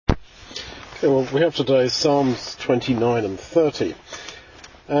Yeah, well, we have today Psalms 29 and 30.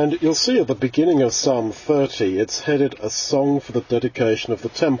 And you'll see at the beginning of Psalm 30, it's headed A Song for the Dedication of the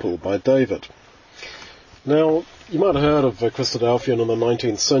Temple by David. Now, you might have heard of a Christadelphian in the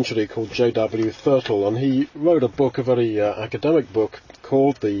 19th century called J.W. Thurtle, and he wrote a book, a very academic book,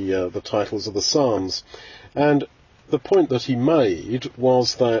 called the Titles of the Psalms. And the point that he made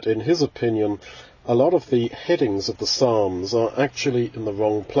was that, in his opinion, a lot of the headings of the Psalms are actually in the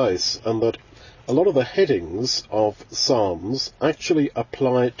wrong place, and that a lot of the headings of Psalms actually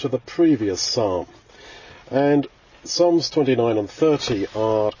apply to the previous Psalm. And Psalms 29 and 30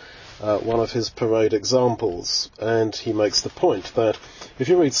 are one of his parade examples, and he makes the point that if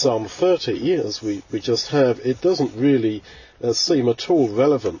you read Psalm 30, as we just have, it doesn't really seem at all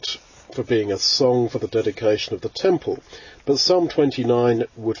relevant for being a song for the dedication of the temple. But Psalm 29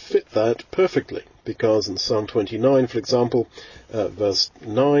 would fit that perfectly, because in Psalm 29, for example, verse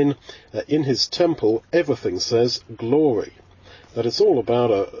 9, in his temple everything says glory. That it's all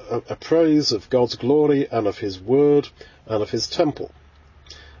about a praise of God's glory and of his word and of his temple.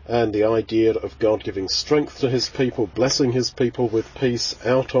 And the idea of God giving strength to his people, blessing his people with peace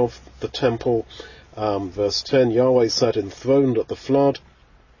out of the temple. Verse 10, Yahweh sat enthroned at the flood.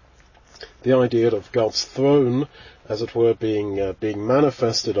 The idea of God's throne, as it were, being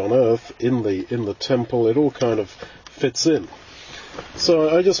manifested on earth in the temple, it all kind of fits in.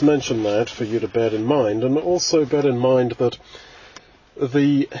 So I just mentioned that for you to bear in mind, and also bear in mind that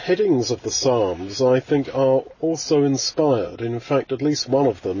the headings of the Psalms, I think, are also inspired. In fact, at least one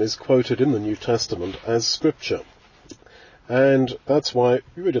of them is quoted in the New Testament as scripture. And that's why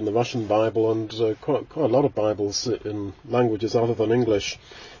you read in the Russian Bible and quite a lot of Bibles in languages other than English,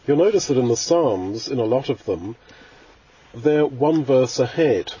 you'll notice that in the Psalms, in a lot of them, they're one verse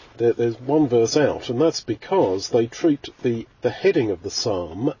ahead. There's one verse out, and that's because they treat the heading of the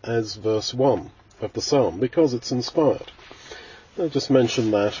Psalm as verse 1 of the Psalm, because it's inspired. I'll just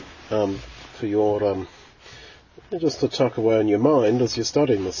mention that for your just to tuck away in your mind as you're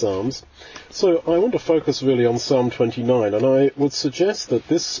studying the Psalms. So I want to focus really on Psalm 29, and I would suggest that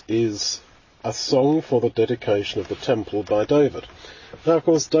this is a song for the dedication of the temple by David. Now, of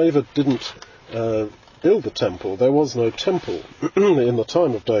course, David didn't build the temple. There was no temple in the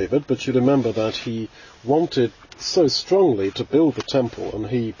time of David, but you remember that he wanted so strongly to build the temple, and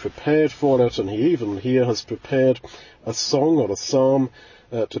he prepared for it, and he even here has prepared a song or a psalm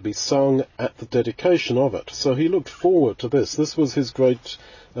to be sung at the dedication of it. So he looked forward to this. This was his great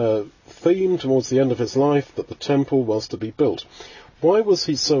theme towards the end of his life, that the temple was to be built. Why was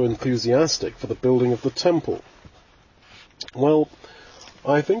he so enthusiastic for the building of the temple? Well,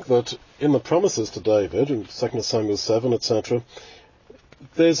 I think that in the promises to David, in 2 Samuel 7, etc.,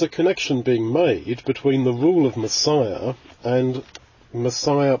 there's a connection being made between the rule of Messiah and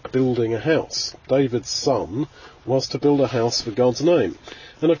Messiah building a house. David's son was to build a house for God's name.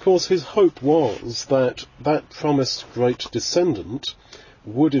 And of course his hope was that that promised great descendant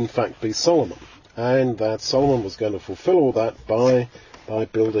would in fact be Solomon, and that Solomon was going to fulfill all that by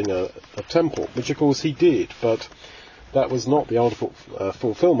building a temple, which of course he did, but that was not the ultimate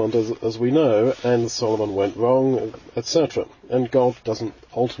fulfillment, as we know, and Solomon went wrong, etc. And God doesn't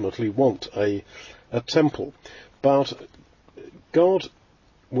ultimately want a temple. But God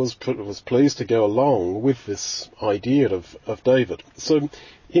was pleased to go along with this idea of David. So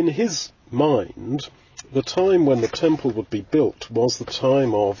in his mind, the time when the temple would be built was the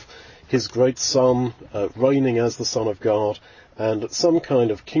time of his great son reigning as the Son of God, and some kind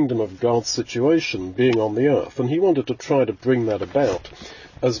of kingdom of God situation being on the earth. And he wanted to try to bring that about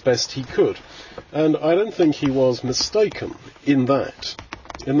as best he could. And I don't think he was mistaken in that.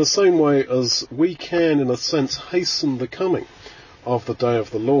 In the same way as we can, in a sense, hasten the coming of the day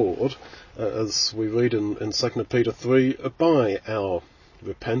of the Lord, as we read in 2 Peter 3, by our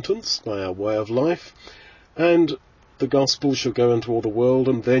repentance, by our way of life, and the gospel shall go into all the world,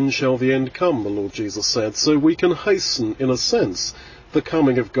 and then shall the end come, the Lord Jesus said. So we can hasten, in a sense, the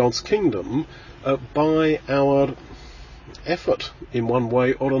coming of God's kingdom by our effort in one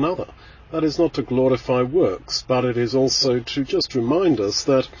way or another. That is not to glorify works, but it is also to just remind us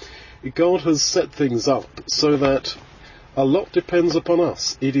that God has set things up so that a lot depends upon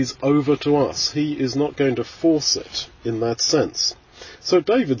us. It is over to us. He is not going to force it in that sense. So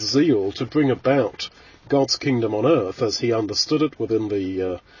David's zeal to bring about God's kingdom on earth, as he understood it within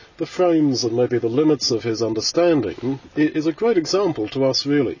the frames and maybe the limits of his understanding, is a great example to us,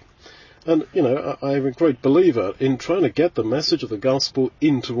 really. And, I'm a great believer in trying to get the message of the gospel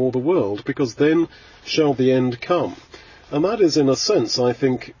into all the world, because then shall the end come. And that is, in a sense, I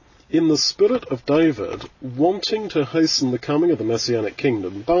think, in the spirit of David, wanting to hasten the coming of the Messianic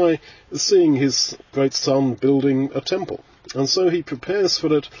kingdom by seeing his great son building a temple. And so he prepares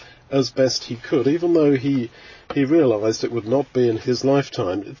for it as best he could, even though he realized it would not be in his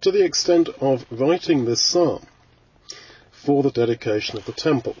lifetime, to the extent of writing this psalm for the dedication of the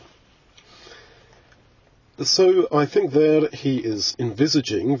temple. So I think there he is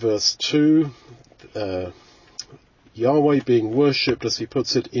envisaging, verse 2, Yahweh being worshipped, as he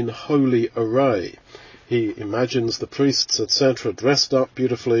puts it, in holy array. He imagines the priests, etc., dressed up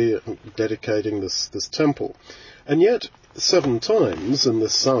beautifully, dedicating this temple. And yet, 7 times in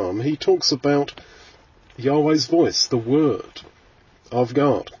this psalm, he talks about Yahweh's voice, the word of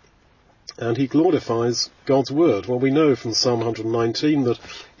God. And he glorifies God's word. Well, we know from Psalm 119 that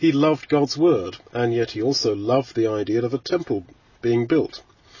he loved God's word, and yet he also loved the idea of a temple being built.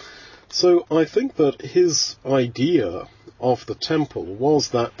 So I think that his idea of the temple was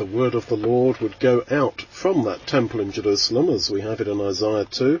that the word of the Lord would go out from that temple in Jerusalem, as we have it in Isaiah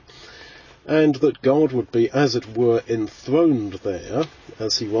 2, and that God would be, as it were, enthroned there,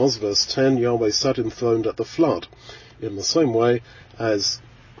 as he was, verse 10, Yahweh sat enthroned at the flood, in the same way as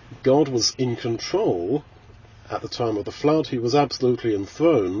God was in control at the time of the flood. He was absolutely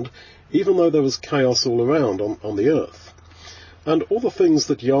enthroned, even though there was chaos all around on the earth. And all the things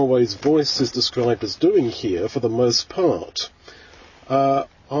that Yahweh's voice is described as doing here, for the most part, are,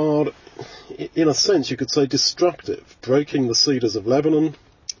 in a sense, you could say, destructive, breaking the cedars of Lebanon,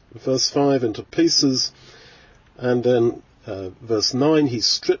 verse 5, into pieces, and then verse 9, he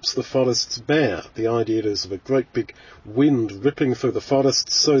strips the forests bare. The idea is of a great big wind ripping through the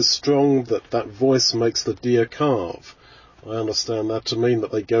forests so strong that that voice makes the deer calve. I understand that to mean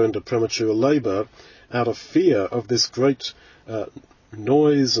that they go into premature labour out of fear of this great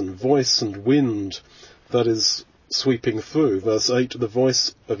noise and voice and wind that is sweeping through. Verse 8, the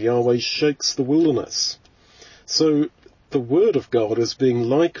voice of Yahweh shakes the wilderness. So the word of God is being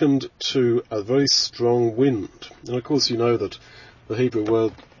likened to a very strong wind. And of course you know that the Hebrew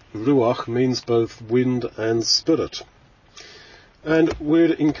word ruach means both wind and spirit. And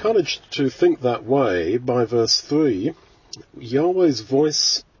we're encouraged to think that way by verse 3, Yahweh's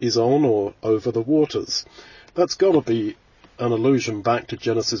voice is on or over the waters. That's got to be an allusion back to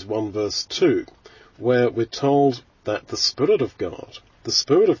Genesis 1 verse 2, where we're told that the Spirit of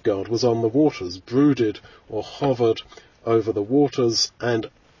God was on the waters, brooded or hovered over the waters, and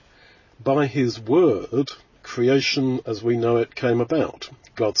by his word, creation as we know it came about.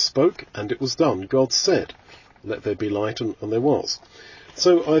 God spoke and it was done. God said, let there be light, and there was.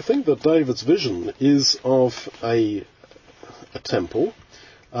 So I think that David's vision is of a temple,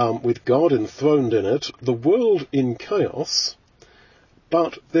 with God enthroned in it, the world in chaos,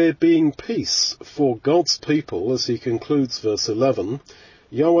 but there being peace for God's people, as he concludes verse 11.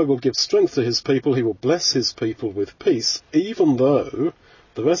 Yahweh will give strength to his people, he will bless his people with peace, even though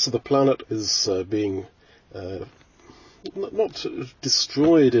the rest of the planet is being not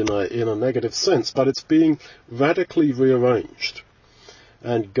destroyed in a negative sense, but it's being radically rearranged.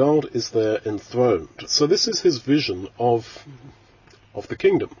 And God is there enthroned. So this is his vision of the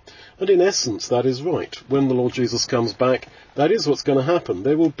kingdom. And in essence, that is right. When the Lord Jesus comes back, that is what's going to happen.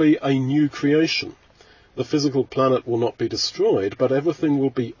 There will be a new creation. The physical planet will not be destroyed, but everything will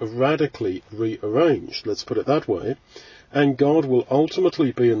be radically rearranged, let's put it that way, and God will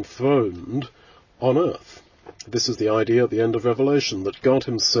ultimately be enthroned on earth. This is the idea at the end of Revelation, that God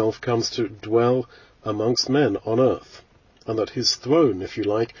himself comes to dwell amongst men on earth, and that his throne, if you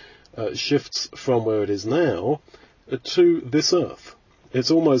like, shifts from where it is now to this earth.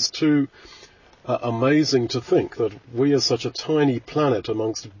 It's almost too amazing to think that we are such a tiny planet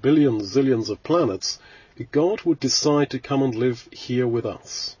amongst billions, zillions of planets. God would decide to come and live here with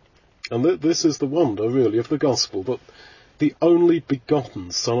us. And this is the wonder, really, of the gospel, that the only begotten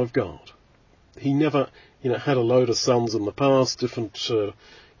Son of God, he never had a load of sons in the past, different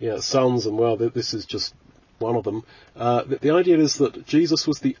sons, and well, this is just one of them. The idea is that Jesus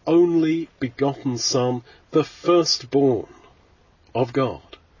was the only begotten Son, the firstborn of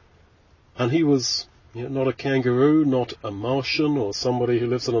God. And he was not a kangaroo, not a Martian or somebody who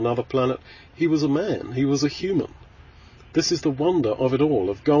lives on another planet. He was a man. He was a human. This is the wonder of it all,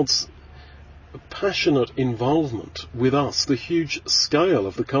 of God's passionate involvement with us. The huge scale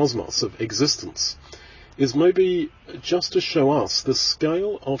of the cosmos, of existence, is maybe just to show us the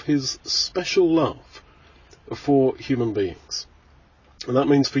scale of his special love for human beings. And that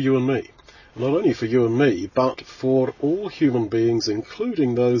means for you and me. Not only for you and me, but for all human beings,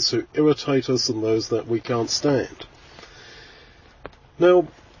 including those who irritate us and those that we can't stand. Now,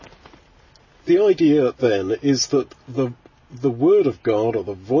 the idea then is that the the word of God, or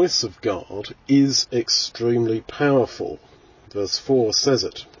the voice of God, is extremely powerful. Verse 4 says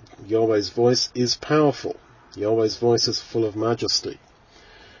it. Yahweh's voice is powerful. Yahweh's voice is full of majesty.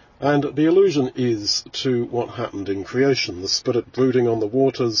 And the allusion is to what happened in creation. The Spirit brooding on the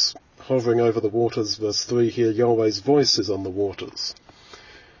waters, hovering over the waters. Verse 3 here, Yahweh's voice is on the waters.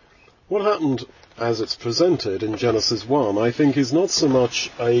 What happened as it's presented in Genesis 1, I think, is not so much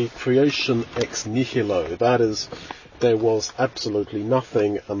a creation ex nihilo. That is, there was absolutely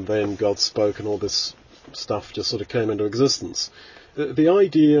nothing, and then God spoke and all this stuff just sort of came into existence. The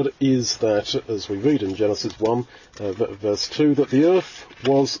idea is that, as we read in Genesis 1, verse 2, that the earth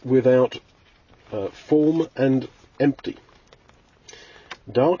was without form and empty.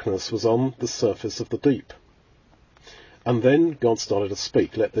 Darkness was on the surface of the deep. And then God started to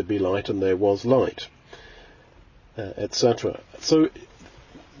speak, let there be light, and there was light, etc. So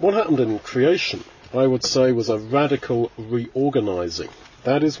what happened in creation, I would say, was a radical reorganizing.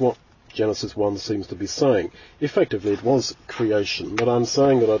 That is what Genesis 1 seems to be saying. Effectively, it was creation, but I'm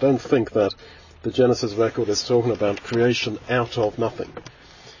saying that I don't think that the Genesis record is talking about creation out of nothing.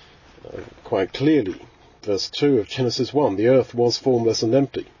 Quite clearly, verse 2 of Genesis 1, the earth was formless and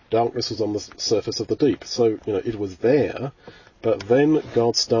empty. Darkness was on the surface of the deep. So, it was there, but then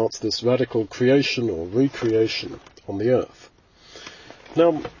God starts this radical creation or recreation on the earth.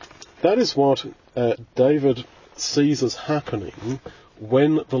 Now, that is what David sees as happening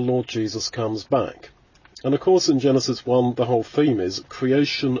when the Lord Jesus comes back. And of course in Genesis 1 the whole theme is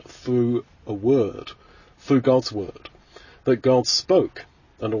creation through a word, through God's word, that God spoke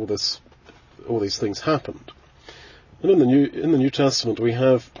and all these things happened. And in the New Testament we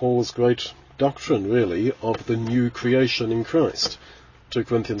have Paul's great doctrine really of the new creation in Christ. 2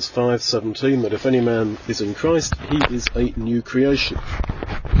 Corinthians 5:17, that if any man is in Christ, he is a new creation.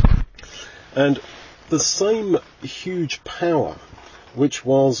 And the same huge power which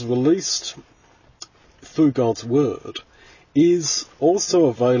was released through God's word is also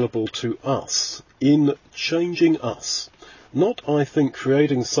available to us in changing us. Not, I think,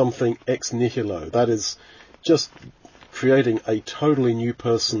 creating something ex nihilo, that is, just creating a totally new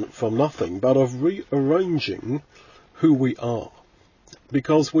person from nothing, but of rearranging who we are.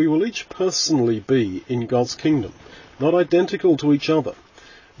 Because we will each personally be in God's kingdom, not identical to each other,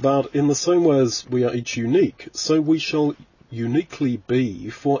 but in the same way as we are each unique, so we shall uniquely be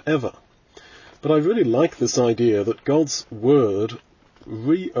forever. But I really like this idea that God's word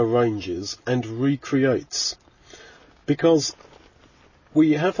rearranges and recreates, because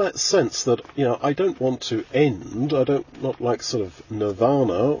we have that sense that, I don't want to end, not like sort of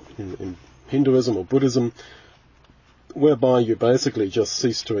nirvana in Hinduism or Buddhism, whereby you basically just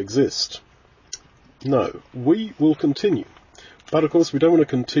cease to exist. No, we will continue. But of course we don't want to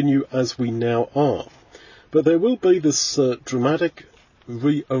continue as we now are. But there will be this dramatic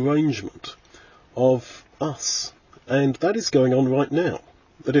rearrangement of us. And that is going on right now.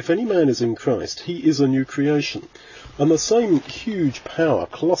 That if any man is in Christ, he is a new creation. And the same huge power,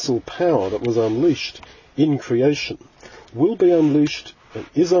 colossal power that was unleashed in creation will be unleashed and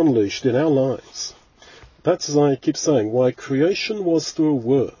is unleashed in our lives. That's, as I keep saying, why creation was through a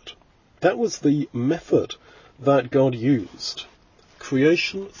word. That was the method that God used.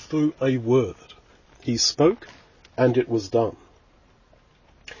 Creation through a word. He spoke, and it was done.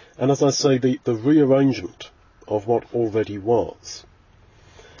 And as I say, the rearrangement of what already was.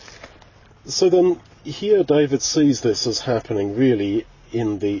 So then, here David sees this as happening really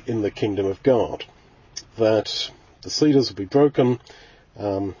in the kingdom of God. That the cedars will be broken,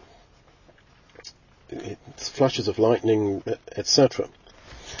 flashes of lightning, etc.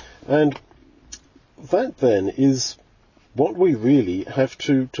 And that then is what we really have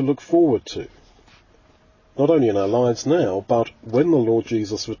to look forward to. Not only in our lives now, but when the Lord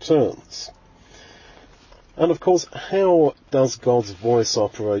Jesus returns. And of course, how does God's voice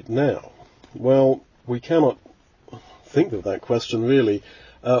operate now? Well, we cannot think of that question really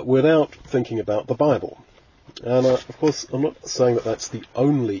without thinking about the Bible. And of course, I'm not saying that that's the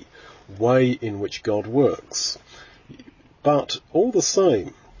only way in which God works. But all the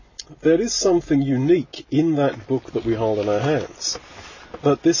same, there is something unique in that book that we hold in our hands.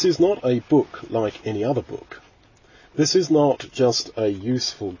 But this is not a book like any other book. This is not just a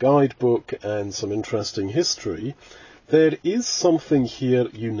useful guidebook and some interesting history. There is something here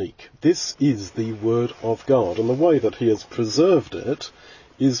unique. This is the Word of God, and the way that He has preserved it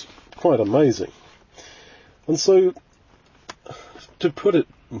is quite amazing. And so, to put it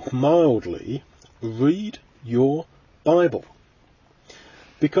mildly, read your Bible.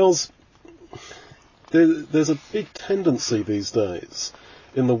 Because there's a big tendency these days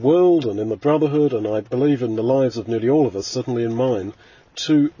in the world and in the Brotherhood, and I believe in the lives of nearly all of us, certainly in mine,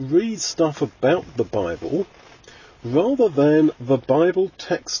 to read stuff about the Bible rather than the Bible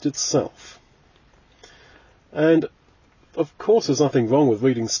text itself. And of course there's nothing wrong with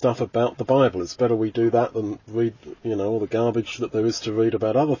reading stuff about the Bible. It's better we do that than read, all the garbage that there is to read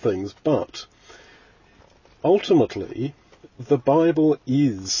about other things. But ultimately, the Bible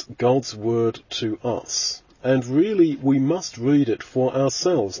is God's word to us. And really, we must read it for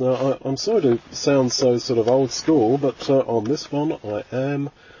ourselves. Now, I'm sorry to sound so sort of old school, but on this one, I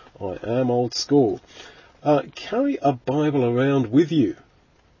am old school. Carry a Bible around with you.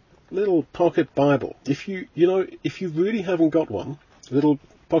 Little pocket Bible. If you really haven't got one, little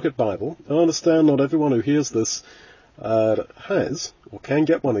pocket Bible, I understand not everyone who hears this has or can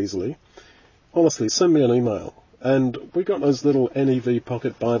get one easily. Honestly, send me an email. And we got those little NEV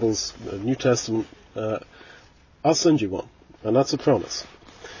pocket Bibles, New Testament. I'll send you one, and that's a promise.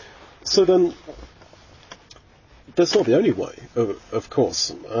 So then, that's not the only way, of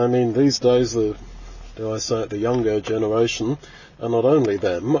course. I mean, these days, the younger generation, and not only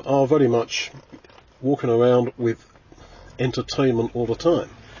them, are very much walking around with entertainment all the time.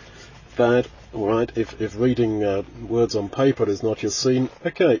 That, all right, if reading words on paper is not your scene,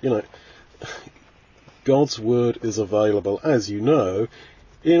 okay, God's word is available, as you know,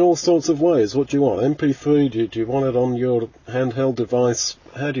 in all sorts of ways. What do you want? MP3? Do you want it on your handheld device?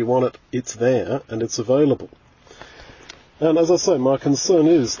 How do you want it? It's there, and it's available. And as I say, my concern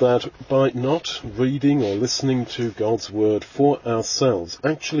is that by not reading or listening to God's word for ourselves,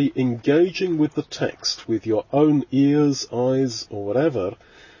 actually engaging with the text with your own ears, eyes, or whatever,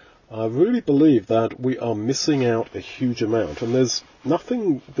 I really believe that we are missing out a huge amount. And there's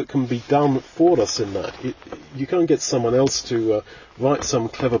nothing that can be done for us in that. You can't get someone else to write some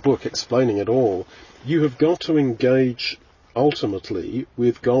clever book explaining it all. You have got to engage ultimately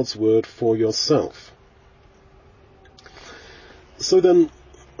with God's word for yourself. So then,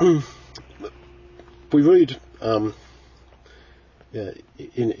 we read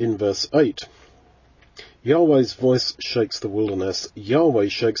in verse 8, Yahweh's voice shakes the wilderness. Yahweh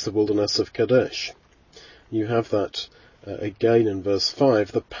shakes the wilderness of Kadesh. You have that again in verse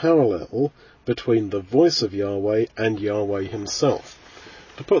 5, the parallel between the voice of Yahweh and Yahweh himself.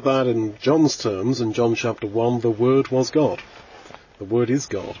 To put that in John's terms, in John chapter 1, the Word was God. The Word is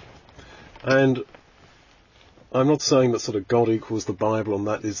God. And I'm not saying that sort of God equals the Bible and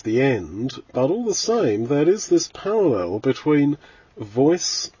that is the end, but all the same, there is this parallel between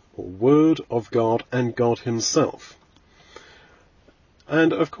voice or word of God and God himself.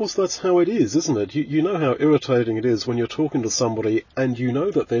 And of course that's how it is, isn't it? You know how irritating it is when you're talking to somebody and you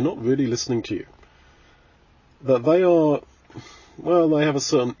know that they're not really listening to you. That they have a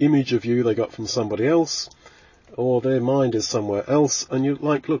certain image of you they got from somebody else, or their mind is somewhere else, and you're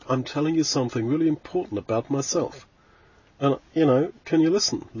like, look, I'm telling you something really important about myself. And, can you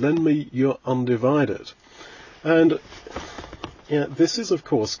listen? Lend me your undivided. And, this is, of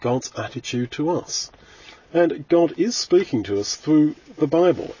course, God's attitude to us. And God is speaking to us through the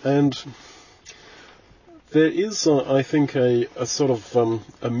Bible. And there is, I think, a sort of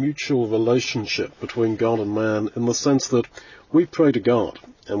a mutual relationship between God and man, in the sense that we pray to God,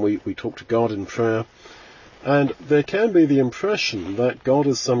 and we talk to God in prayer. And there can be the impression that God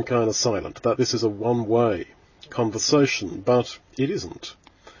is some kind of silent, that this is a one-way conversation, but it isn't.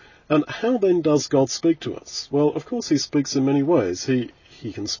 And how then does God speak to us? Well, of course he speaks in many ways. He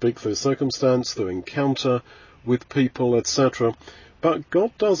can speak through circumstance, through encounter with people, etc. But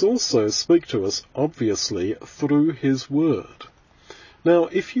God does also speak to us, obviously, through his word. Now,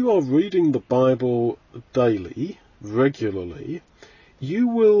 if you are reading the Bible daily, regularly, you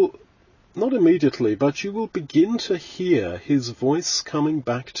will, not immediately, but you will begin to hear his voice coming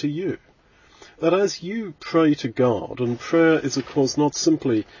back to you. That as you pray to God, and prayer is of course not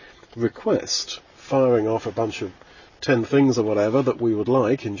simply request, firing off a bunch of 10 things or whatever that we would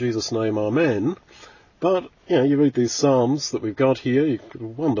like, in Jesus' name, amen, but, you read these Psalms that we've got here, you get a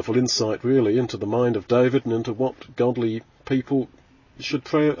wonderful insight really into the mind of David and into what godly people should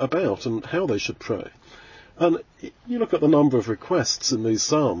pray about and how they should pray. And you look at the number of requests in these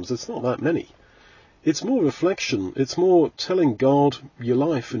Psalms, it's not that many. It's more reflection, it's more telling God your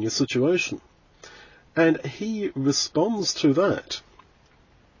life and your situation. And he responds to that.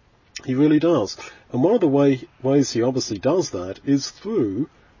 He really does. And one of the ways he obviously does that is through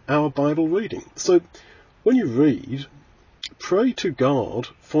our Bible reading. So when you read, pray to God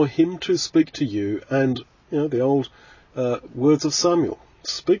for him to speak to you, and, the old words of Samuel,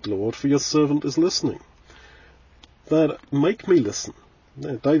 speak, Lord, for your servant is listening. That make me listen.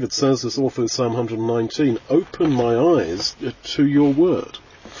 Now, David says this all through Psalm 119, open my eyes to your word.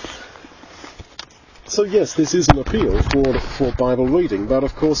 So yes, this is an appeal for Bible reading, but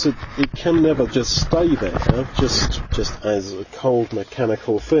of course it can never just stay there, just as a cold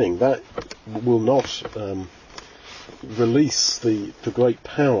mechanical thing. That will not release the great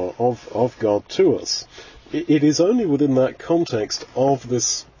power of God to us. It is only within that context of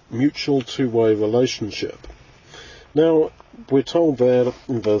this mutual two-way relationship. Now, we're told there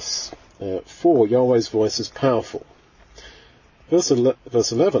in verse 4, Yahweh's voice is powerful. Verse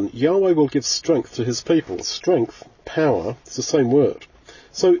 11, Yahweh will give strength to his people. Strength, power, it's the same word.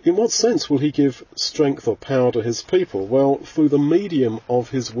 So in what sense will he give strength or power to his people? Well, through the medium of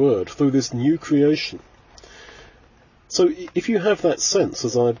his word, through this new creation. So if you have that sense,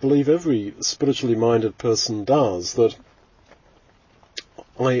 as I believe every spiritually minded person does, that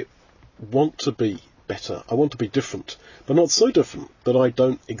I want to be better, I want to be different, but not so different that I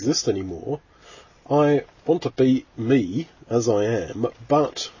don't exist anymore. I want to be me as I am,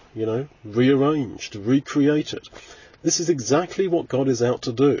 but, rearranged, recreated. This is exactly what God is out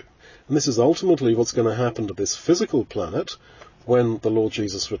to do. And this is ultimately what's going to happen to this physical planet when the Lord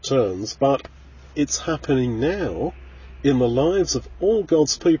Jesus returns, but it's happening now in the lives of all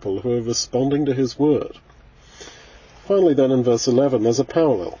God's people who are responding to his word. Finally then in verse 11 there's a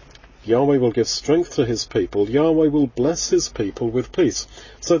parallel. Yahweh will give strength to his people. Yahweh will bless his people with peace.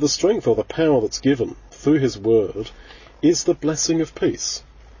 So the strength or the power that's given through his word is the blessing of peace.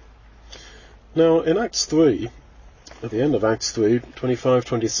 Now in Acts 3, at the end of Acts 3,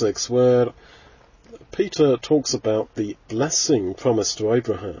 25-26, where Peter talks about the blessing promised to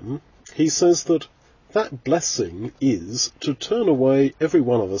Abraham, he says that blessing is to turn away every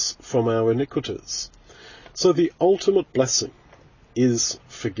one of us from our iniquities. So the ultimate blessing is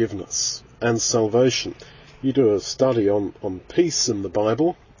forgiveness and salvation. You do a study on peace in the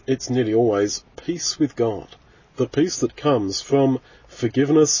Bible, it's nearly always peace with God. The peace that comes from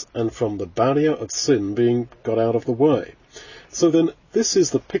forgiveness and from the barrier of sin being got out of the way. So then this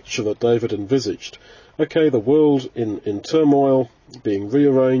is the picture that David envisaged. Okay, the world in turmoil, being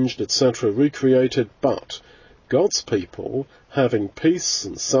rearranged, etc., recreated, but God's people having peace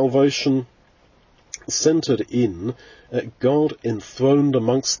and salvation centered in God enthroned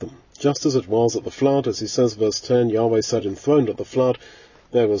amongst them, just as it was at the flood. As he says, verse 10, Yahweh sat enthroned at the flood.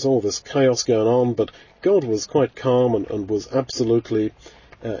 There was all this chaos going on, but God was quite calm and was absolutely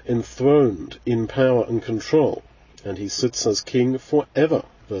enthroned in power and control, and he sits as king forever,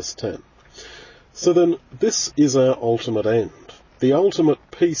 verse 10. So then this is our ultimate end. The ultimate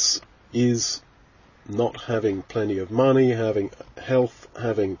peace is not having plenty of money, having health,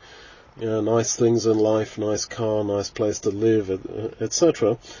 having nice things in life, nice car, nice place to live,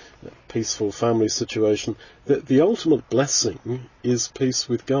 etc., peaceful family situation. The ultimate blessing is peace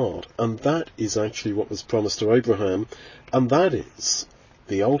with God, and that is actually what was promised to Abraham, and that is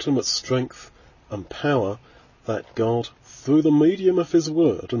the ultimate strength and power that God, through the medium of his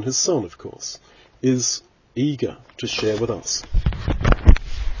word and his Son, of course, is eager to share with us.